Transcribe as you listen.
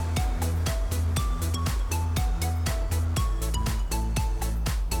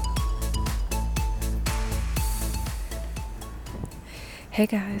Hey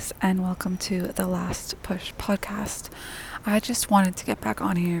guys, and welcome to the Last Push podcast. I just wanted to get back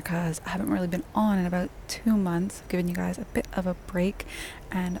on here because I haven't really been on in about 2 months, giving you guys a bit of a break,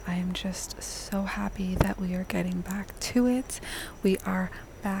 and I am just so happy that we are getting back to it. We are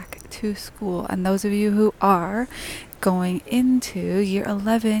back to school, and those of you who are going into year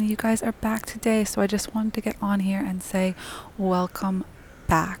 11, you guys are back today, so I just wanted to get on here and say welcome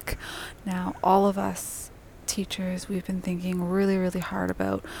back. Now, all of us teachers, we've been thinking really hard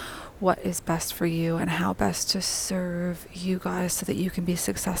about what is best for you and how best to serve you guys so that you can be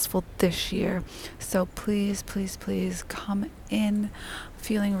successful this year. So please come in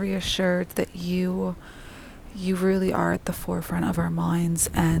feeling reassured that you really are at the forefront of our minds,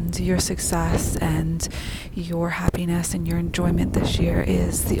 and your success and your happiness and your enjoyment this year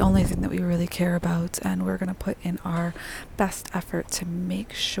is the only thing that we really care about, and we're going to put in our best effort to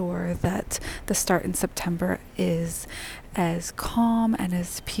make sure that the start in September is as calm and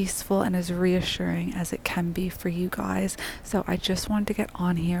as peaceful and as reassuring as it can be for you guys. So I just wanted to get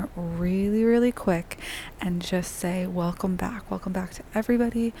on here really quick and just say welcome back to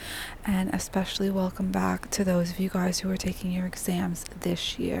everybody, and especially welcome back to those of you guys who are taking your exams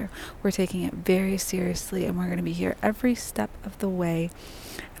this year. We're taking it very seriously, and we're going to be here every step of the way.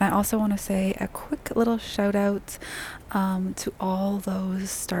 And I also want to say a quick little shout out to all those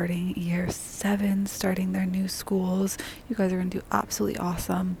starting year 7, starting their new schools. You guys are going to do absolutely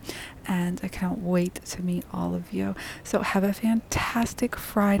awesome, and I can't wait to meet all of you. So have a fantastic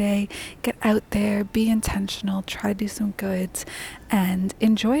Friday. Get out there, be intentional, try to do some good, and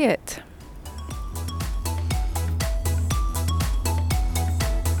enjoy it.